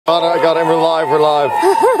I got it. We're live. We're live.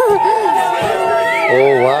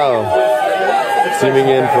 Oh wow! Zooming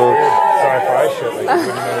in, folks. Sci-fi shit. Like, you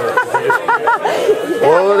wouldn't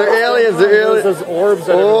know what oh, they're aliens. They're aliens. those orbs.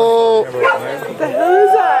 That oh. What the hell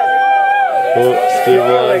is that? Oh, Steve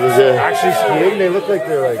is here. Actually skiing. They look like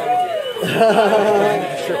they're like.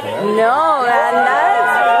 No, man,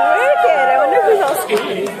 that's wicked. I wonder who's all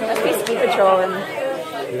skiing. Must be ski patrol and.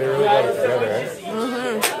 They really got it together, eh?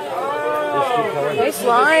 Nice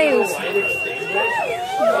lines.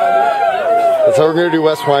 That's how we're gonna do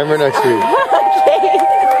West Weimer next week. Okay.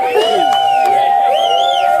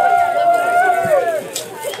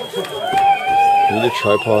 Need a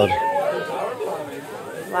tripod.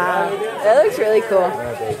 Wow, that looks really cool.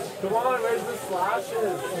 Come on, where's the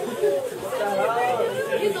slashes?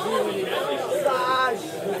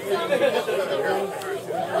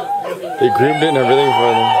 They groomed it and everything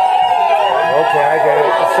for them. Okay, I get it.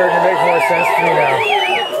 It's starting to make more sense to me now.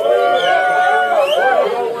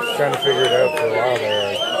 Just trying to figure it out for a while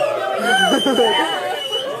there.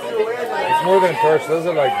 It's more than a torch. Those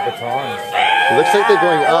are like batons. It looks like they're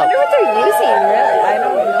going I up. wonder what they're using, really. I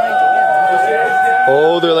don't have no idea.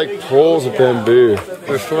 Oh, they're like poles of bamboo.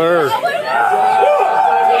 They're flares.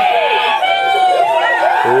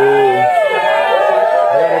 Oh.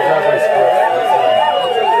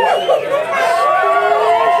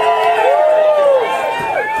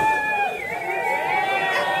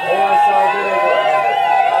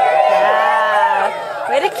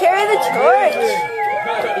 Way to carry the torch.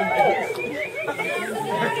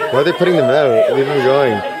 Why are they putting them out? Leave them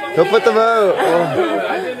going. Don't put them out. Oh.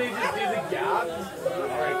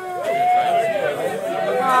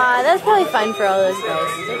 Aw, that's probably fun for all those guys.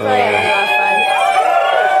 They're probably having a lot of fun.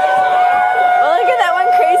 Oh, look at that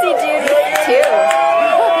one crazy dude with two.